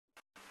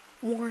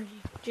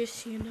Warning, just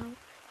so you know,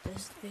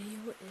 this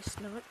video is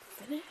not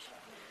finished.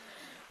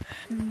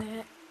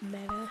 Meta,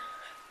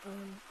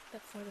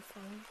 for the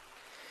phone,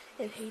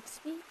 it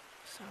hates me,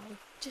 so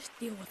just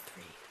deal with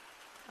 3.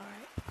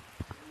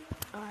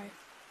 Alright,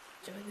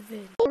 enjoy the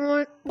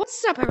video.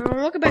 What's up, everyone?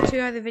 Welcome back to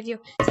another video.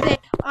 Today,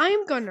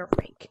 I'm gonna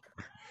rank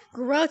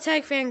Gorilla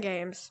Tag fan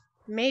games.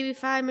 Maybe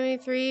 5,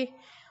 maybe 3,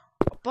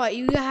 but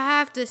you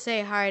have to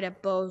say hi to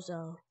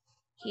Bozo.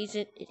 He's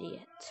an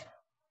idiot.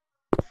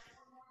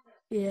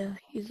 Yeah,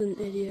 he's an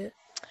idiot.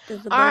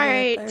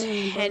 Alright,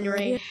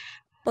 Henry.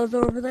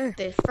 Bozo over there.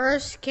 The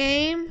first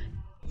game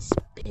is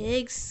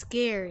Big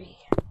Scary.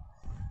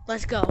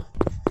 Let's go.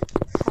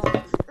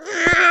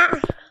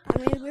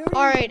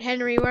 Alright,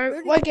 Henry,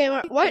 what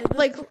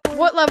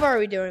level are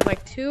we doing?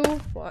 Like 2?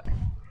 What?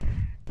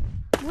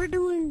 We are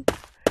doing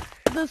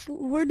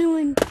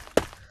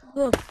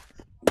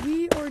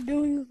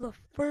the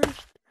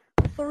first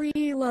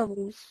 3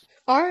 levels.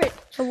 Alright.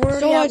 So we're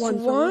at it's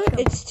 1,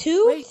 it's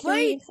 2, 3.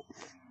 Wait.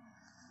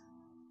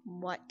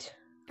 What?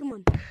 Come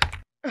on.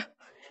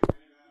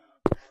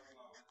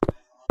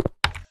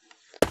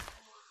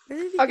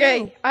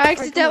 Okay, I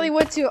accidentally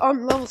went to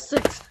level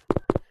 6.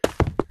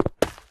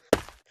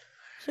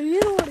 So you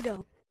know where to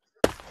go.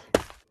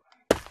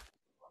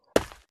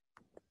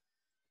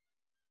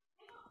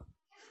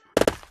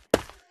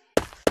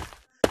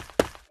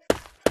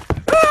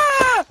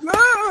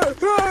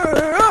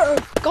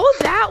 Go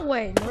that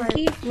way,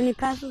 monkey. Right, when he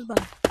passes by.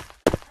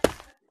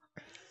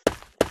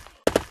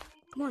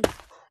 Come on.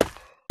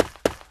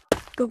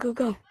 Go, go,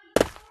 go.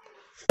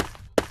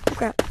 Oh,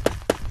 crap.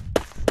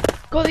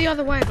 Go the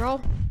other way,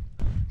 bro.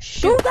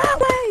 Shoot. Go that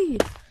way!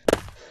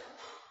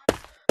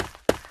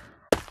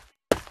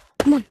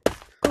 Come on.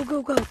 Go,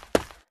 go, go.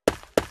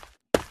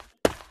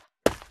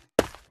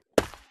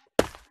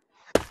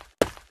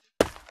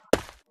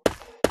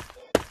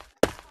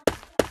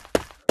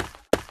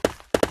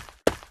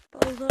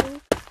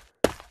 Bozo.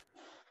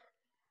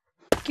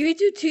 Can we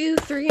do 2,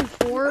 3, and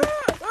 4?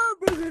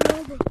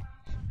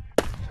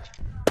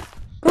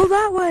 Go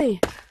that way.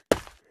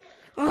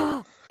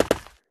 Oh.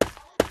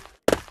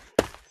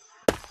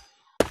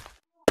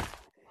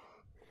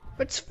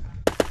 Let's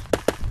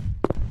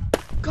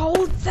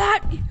go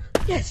that.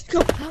 Yes,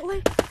 go that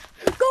way.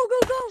 Go, go,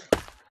 go.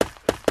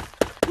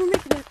 We're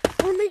making it.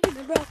 We're making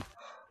it, bro.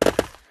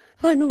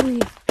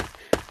 Finally.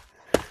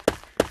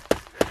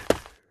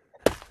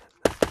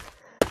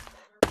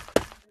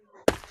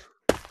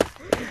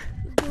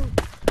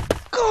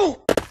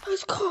 Go.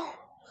 Let's go.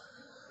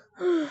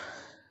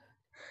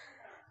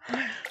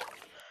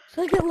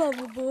 Second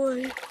level,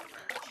 boy.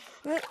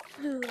 Let's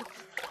do it.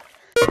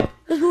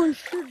 This one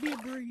should be a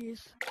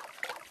breeze.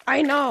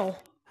 I know.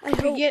 I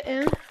hope. Get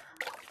in.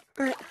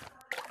 Alright.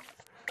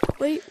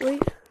 Wait. There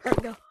we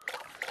go.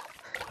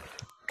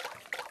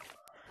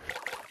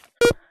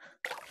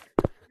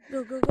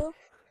 Go, go, go.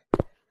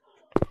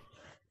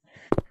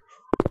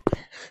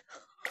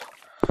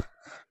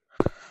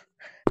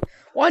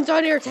 One's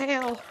on your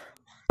tail.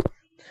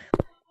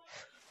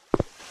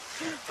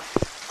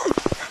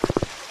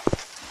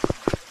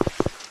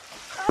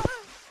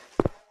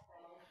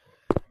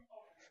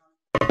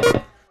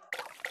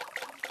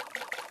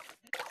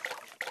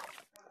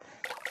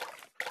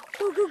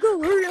 Go,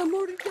 hurry, I'm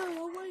already done,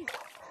 I'll wait.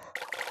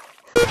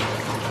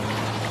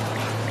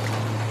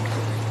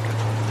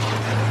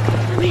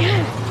 Let me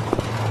in.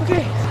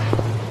 Okay,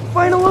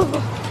 final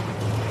level.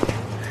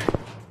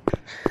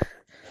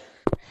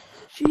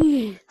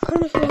 Gee.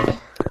 Bonus level.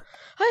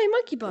 Hey,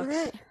 monkey bucks.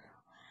 Alright.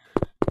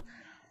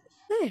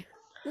 Hey,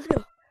 let's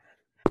go.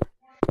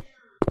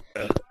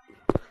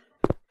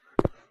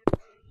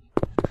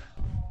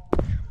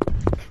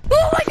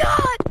 Oh my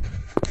god!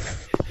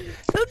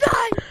 I'm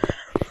dying!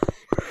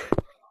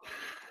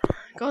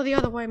 Go the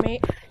other way,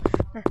 mate.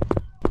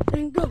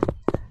 And go.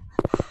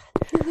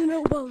 Here's an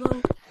elbow,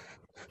 though.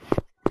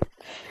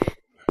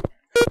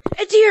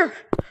 It's here!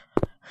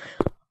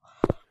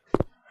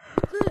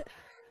 That's it.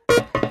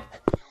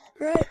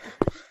 Right.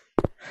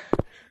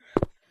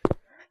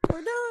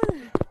 We're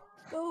done.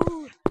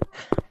 Go.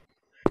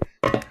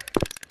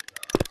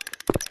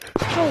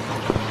 Go.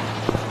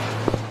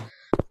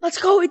 Let's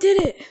go, we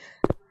did it.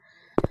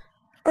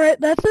 Alright,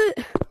 that's it.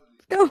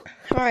 Let's go.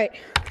 Alright.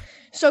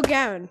 So,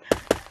 Gavin.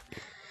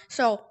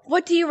 So,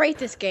 what do you rate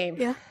this game?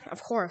 Yeah.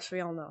 Of course, we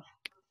all know.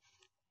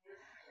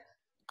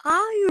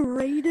 I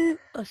rate it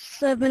a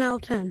 7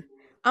 out of 10.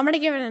 I'm gonna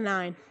give it a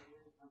 9.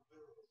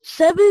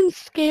 7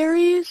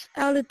 scaries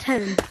out of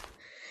 10.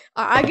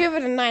 I give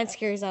it a 9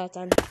 scaries out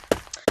of 10.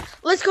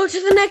 Let's go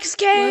to the next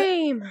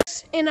game.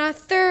 In our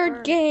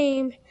third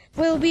game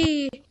will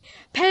be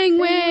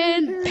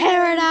Penguin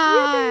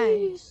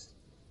Paradise.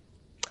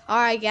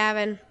 Alright,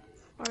 Gavin.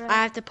 I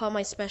have to put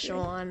my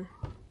special on.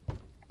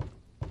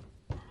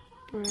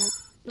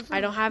 I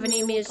don't have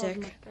any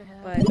music,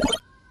 but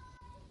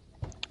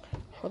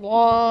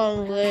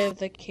long live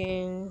the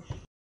king.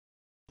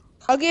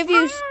 I'll give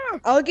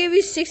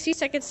you 60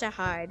 seconds to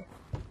hide.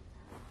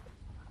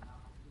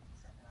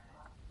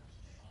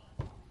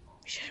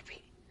 Should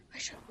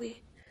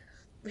we?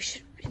 We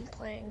should have been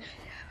playing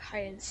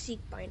hide and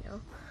seek by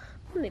now.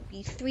 I'm gonna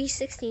be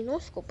 360 no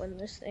scope on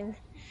this thing.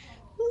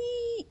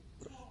 Whee!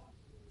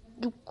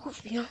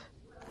 Yeah.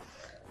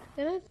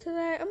 Then after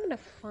that, I'm gonna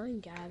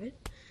find Gavin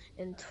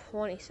in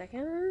 20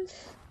 seconds.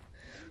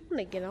 I'm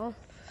gonna get off.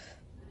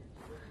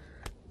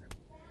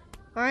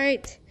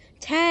 Alright.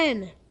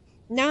 10,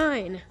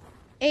 9,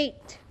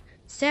 8,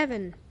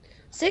 7,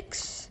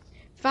 6,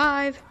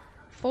 5,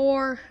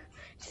 4,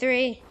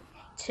 3,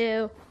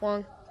 2,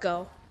 1,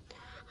 go.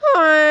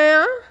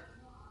 Hi.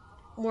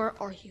 Where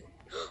are you?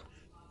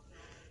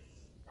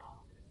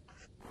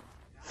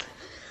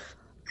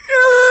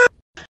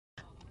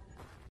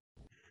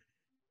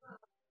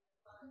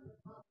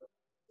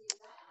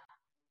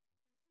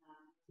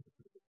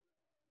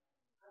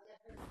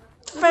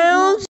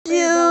 Found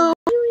you. How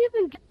do you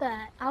even get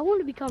that? I want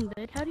to become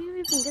big. How do you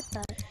even get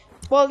that?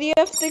 Well, you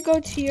have to go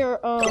to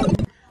your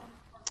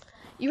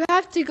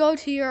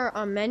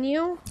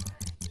menu.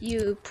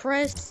 You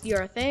press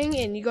your thing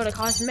and you go to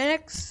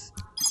cosmetics.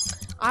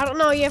 I don't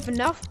know you have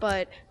enough,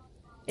 but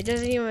it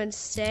doesn't even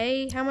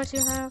say how much you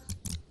have.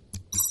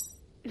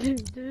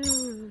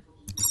 Dude.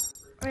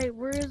 Alright,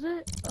 where is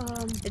it?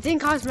 It's in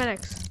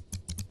cosmetics.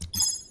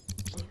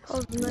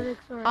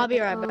 Cosmetics. I'll be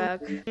right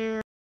back.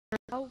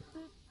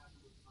 Outfit?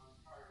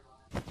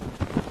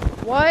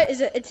 What is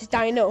it? It's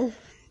Dino.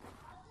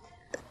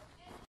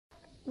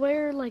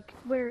 Where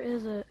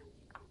is it?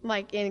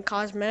 Like in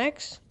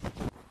cosmetics.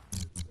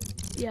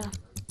 Yeah.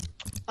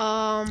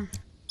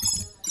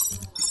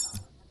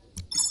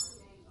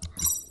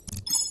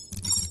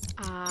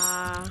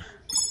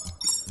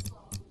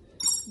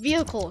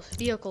 Vehicles.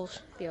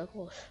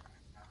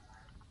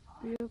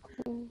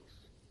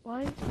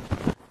 Why?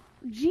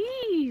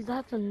 Jeez,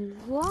 that's a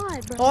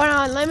lot, bro. Hold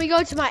on, let me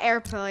go to my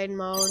airplane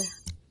mode.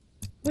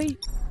 Wait.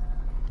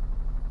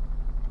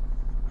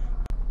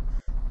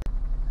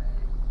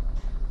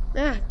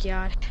 Ah,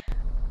 God.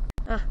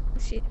 Ah,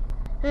 shit.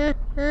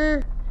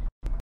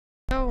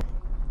 Oh.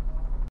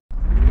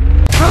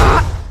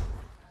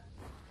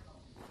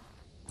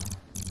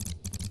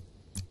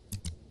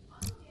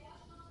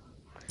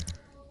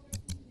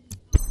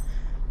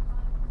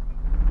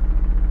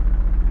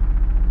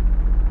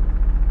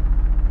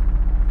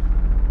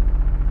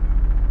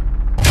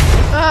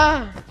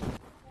 Ah!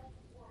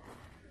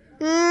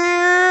 Ah!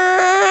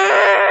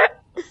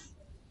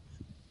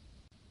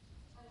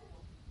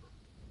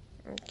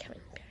 I'm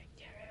coming back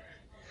there.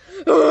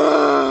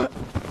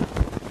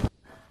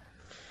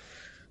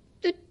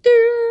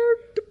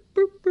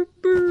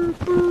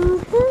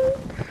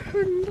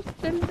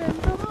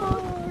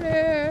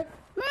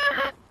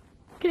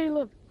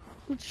 Caleb,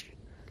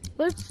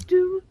 let's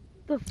do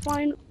the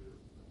final.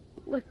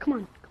 Like, come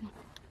on,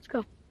 let's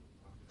go.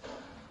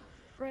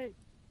 Right.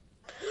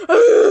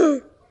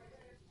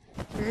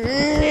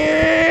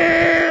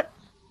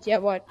 Yeah,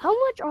 what? How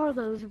much are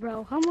those,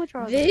 bro? How much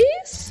are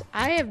These?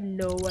 I have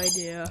no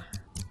idea.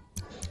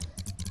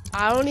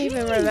 I don't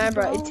even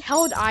remember. Bro. It's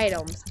held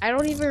items. I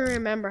don't even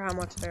remember how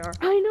much they are.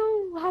 I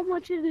know how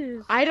much it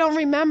is. I don't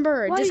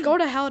remember. Why? Just go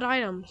to held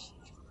items.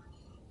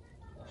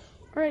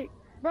 Right,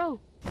 bro.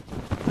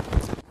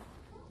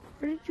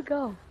 Where did you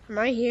go? I'm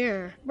right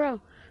here.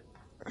 Bro,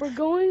 we're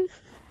going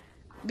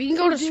We can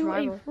go to do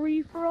survival. a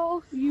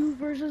free-for-all, you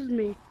versus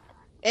me.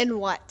 And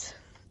what?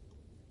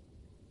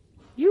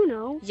 You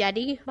know,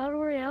 Yeti? Battle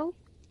Royale,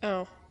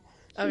 Oh.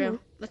 Okay. Mhm.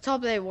 Let's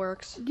hope that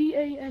works.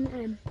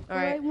 DANN.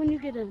 Alright. Right when you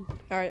get in.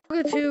 Alright.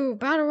 Welcome to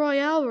Battle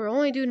Royale. We're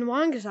only doing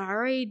one because I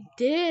already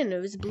did. It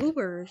was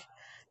bloopers.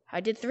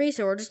 I did 3,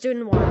 so we're just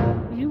doing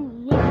 1. You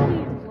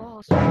literally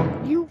lost.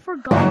 You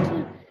forgot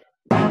to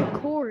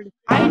record.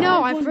 I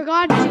know. I won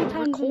forgot 3 to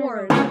times in a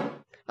record. row.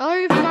 I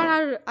already forgot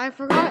how to. I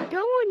forgot. Go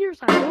on your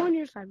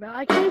side, bro.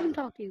 I can't even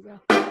talk to you, bro.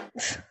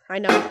 I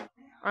know.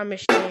 I'm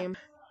ashamed.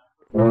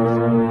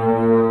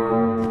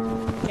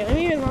 Get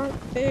me right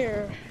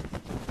there.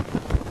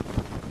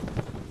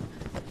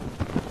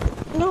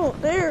 No,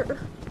 there.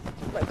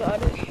 Oh my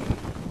God.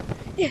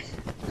 Yes.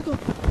 Let's go.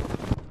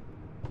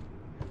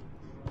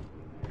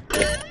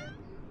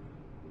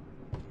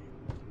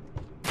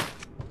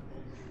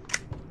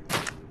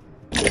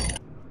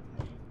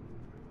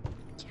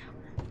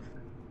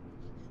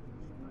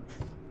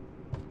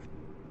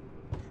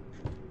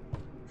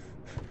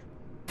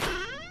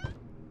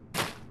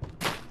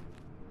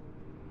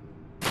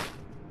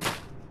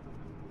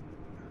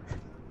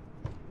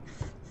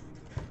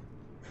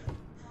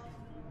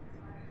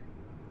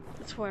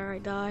 That's where I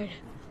died.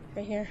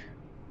 Right here.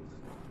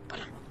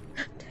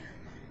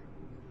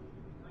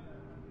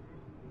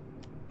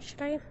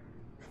 Should I?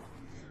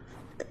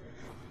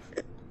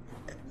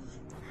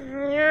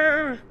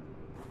 Yeah.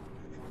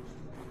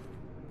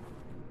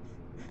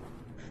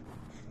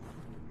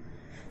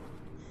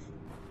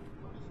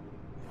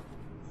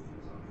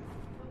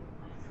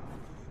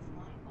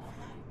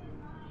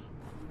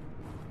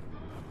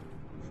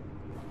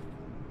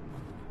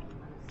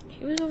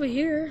 He was over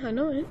here. I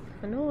know it.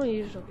 I know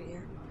he was over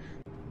here.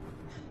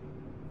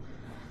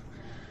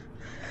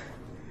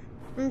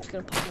 I'm just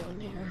gonna put one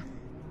here.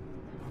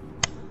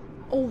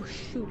 Oh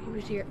shoot, he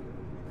was here.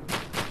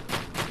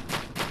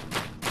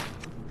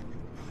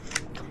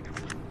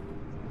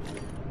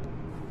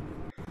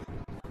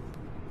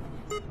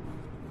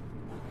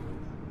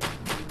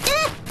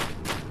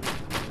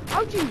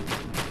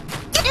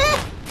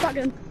 RPG.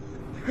 Shotgun.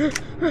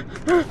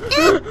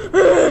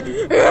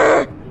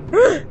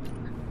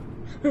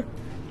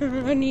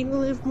 I need to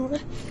live more.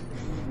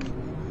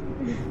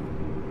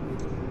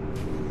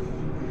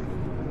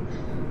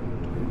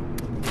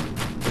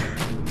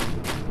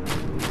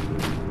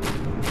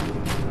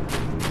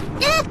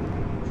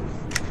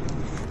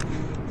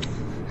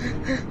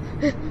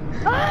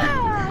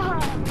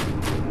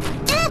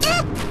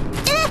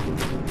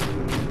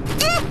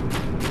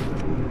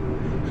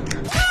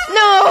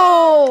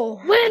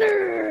 No!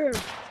 Winner!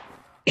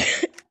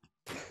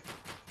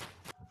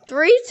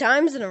 3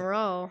 times in a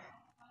row.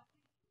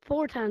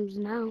 4 times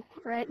now.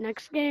 Right,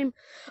 next game.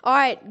 All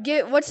right,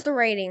 what's the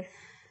rating?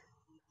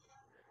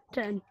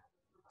 10.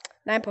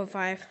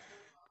 9.5.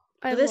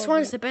 I This love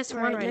one's it. the best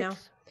All one right, right now.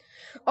 next.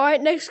 All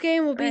right, next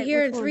game will be Alright,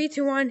 here in which one? 3,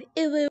 2, 1.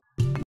 Ilu.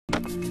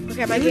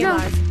 Okay, my Here we game go.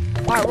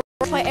 live. All right,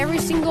 we'll play every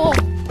single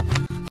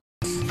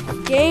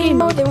game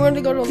mode. Then we're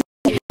gonna go to.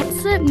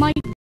 Set might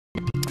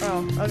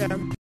Oh, okay.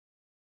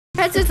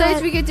 Headset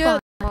size, we can do it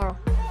tomorrow.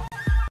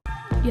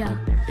 yeah,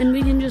 and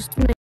we can just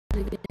make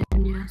it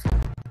again, yes.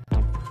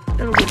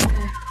 That'll be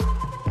okay.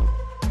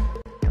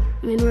 I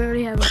mean, we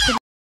already have a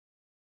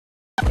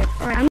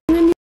alright, I'm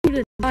gonna need you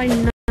to die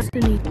nice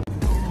and easy.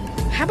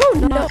 How about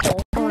no? No.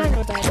 I'm not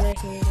gonna die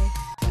nice and easy.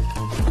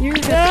 You're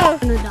just No.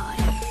 gonna die.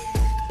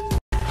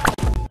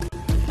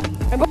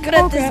 I'm good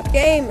at this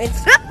game.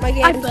 It's my I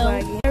game's fell.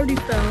 laggy. I already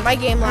fell. My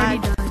game I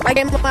already lag. died. My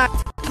game lag.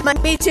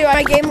 Me too.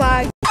 My game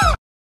lag.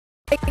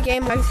 My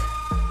game lag.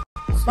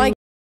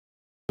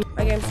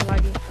 My game's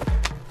laggy.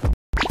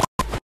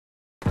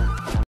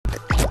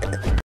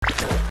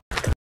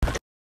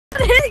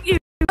 I hit you!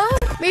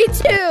 Me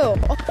too.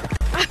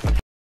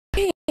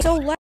 I'm so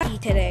laggy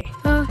today.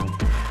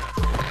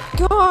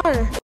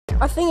 God,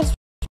 I think it's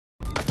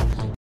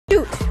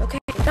shoot. Okay,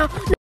 no.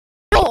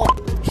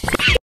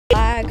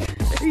 Lag.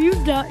 You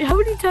died. How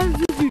many times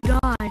did you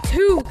die?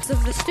 2 because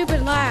of the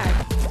stupid lag.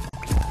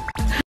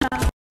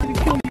 You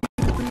killed me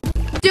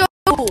Dude,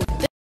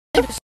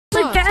 this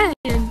sucks. again!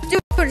 Dude,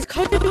 it's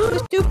because of the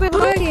stupid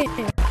lag.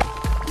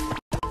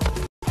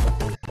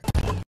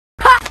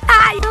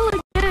 Ha! You fell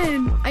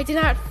again! I did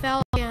not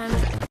fail again.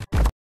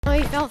 I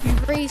only fell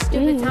 3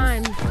 stupid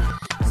times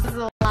because of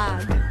the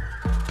lag.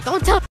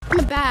 Don't tell me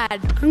I'm bad.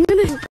 I'm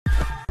gonna.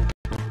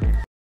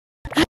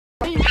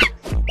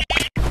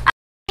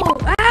 Ow!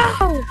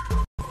 Ow!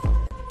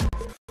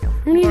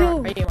 I need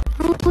help.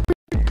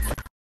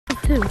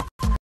 Too.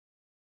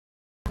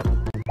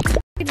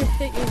 I just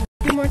hit you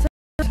 2 more times.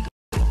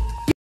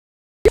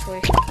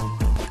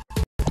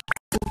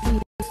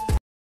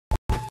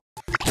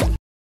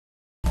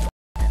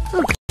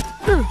 Oh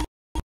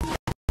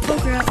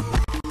crap.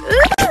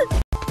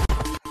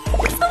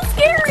 It's so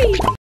scary!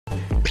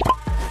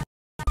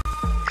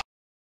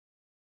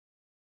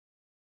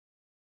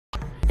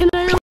 And I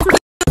also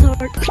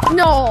hard.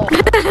 No!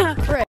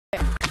 Frick.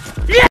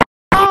 Yeah!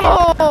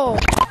 Oh!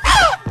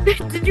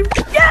 Did you?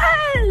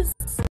 Yes!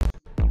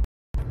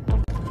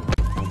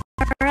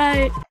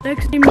 Alright,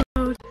 next game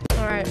mode.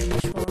 Alright,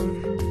 which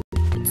one?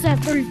 It's at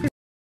 30%.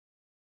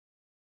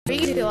 We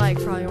can do like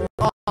probably one.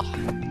 Oh.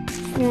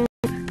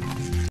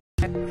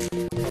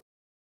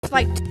 It's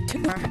like 2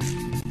 more.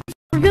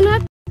 We're gonna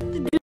have to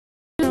do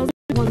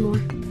one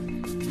more.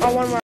 Oh,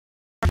 1 more.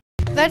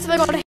 That's the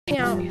go to hang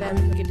out,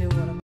 then we can do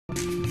whatever.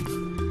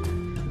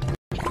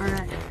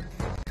 Alright.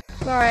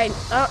 Alright,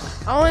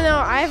 oh no,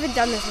 I haven't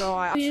done this in a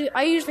while.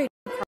 I usually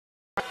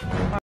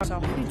so.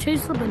 You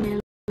chase the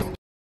banana.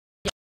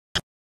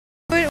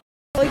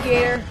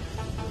 Alligator,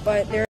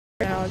 but there's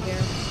an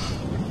alligator.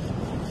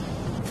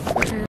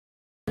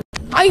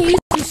 I used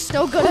to be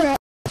so good at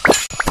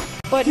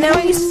but now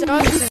he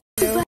sucks.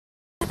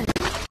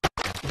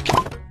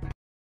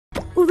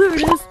 Oh, there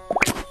it is.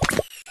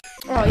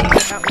 Oh, you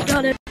got that one.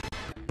 Got it.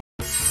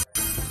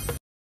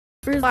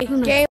 Where's Like, the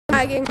next? game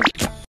lagging.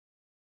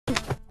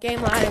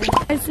 Game lagging.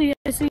 I see it,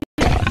 I see it.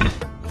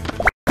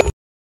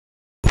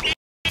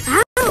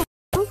 Ow!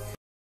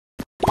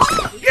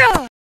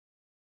 Yeah!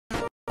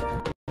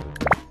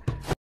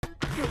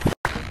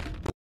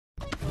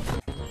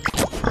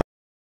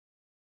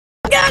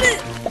 Got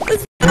it!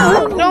 Let's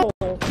go! No!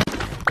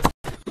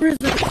 Where's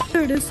that?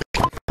 There it is.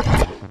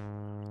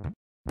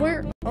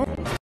 Where? Oh,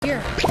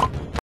 here.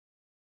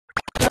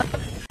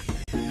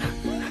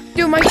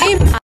 Dude, my game.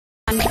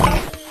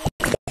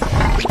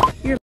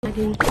 You're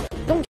lagging.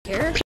 Don't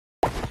care.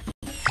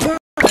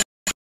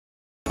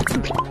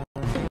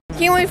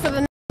 Can't wait for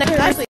the next.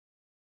 Actually,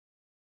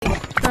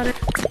 Got it.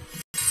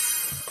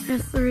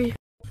 There's 3.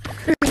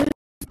 There it is.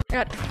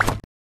 got.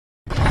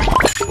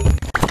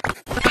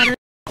 Got it.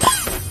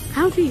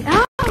 Ouchie!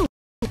 Ow!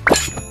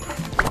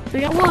 We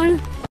got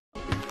 1.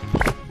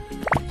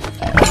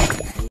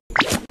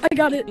 I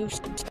got it.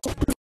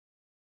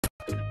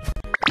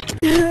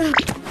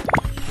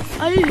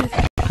 I did it.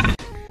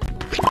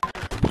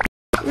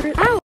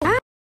 Ow! Ow!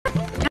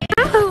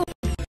 Ow!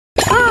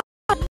 Ow!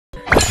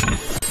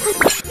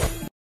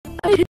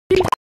 I hit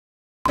you.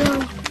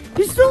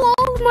 You stole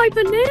all of my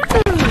bananas!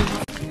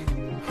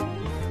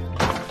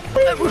 I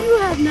What do you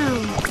have now?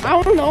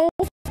 I don't know.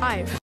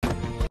 5.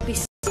 Be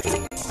 6.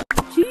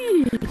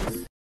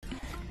 Jeez.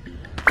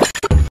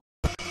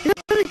 I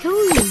gotta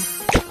kill you.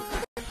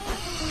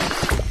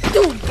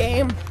 Dude,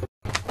 game.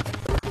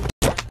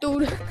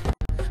 Dude.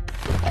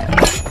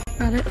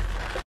 Got it.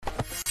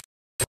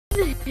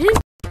 Hit.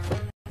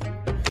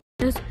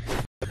 Yes.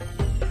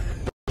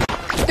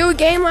 Dude,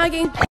 game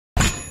lagging.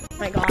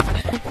 My God.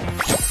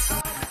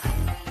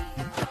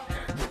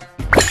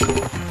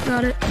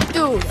 Got it.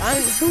 Dude,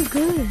 I'm So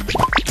good.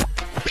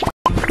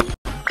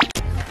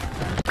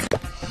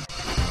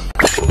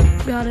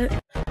 Got it.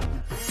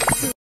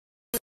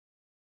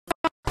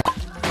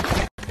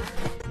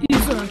 You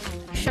suck.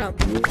 shut up.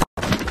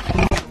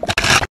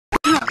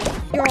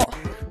 You're all...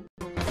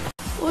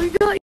 Oh, you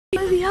got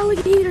the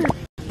alligator.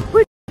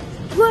 Which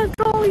left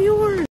all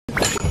yours?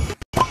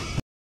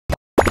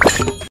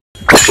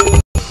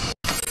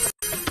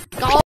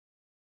 Go.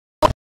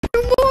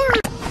 One more.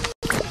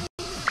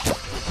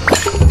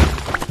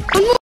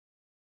 One more.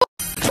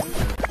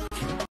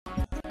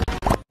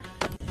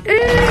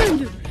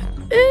 And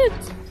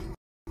it's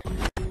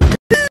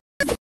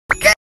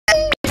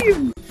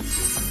game.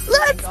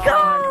 Let's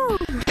go.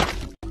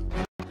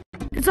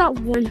 It's at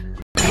 1.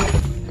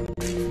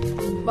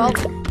 Well,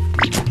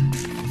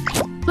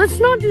 Let's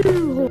not do the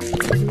whole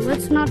thing.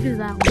 Let's not do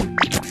that one.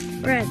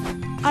 Right.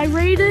 I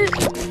rate it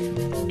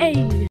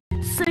a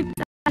 6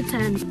 out of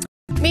 10.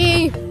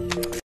 me.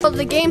 Well,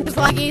 the game is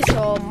laggy,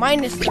 so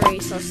 -3,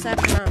 so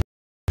 7 out.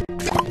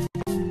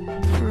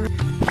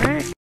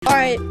 Alright.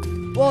 Alright.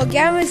 Well,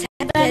 Gamma's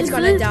head's is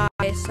gonna it.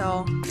 die,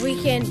 so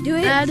we can do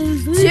it That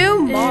is it.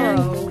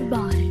 tomorrow. And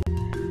goodbye.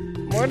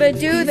 We're gonna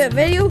do the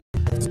video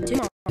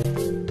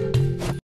tomorrow.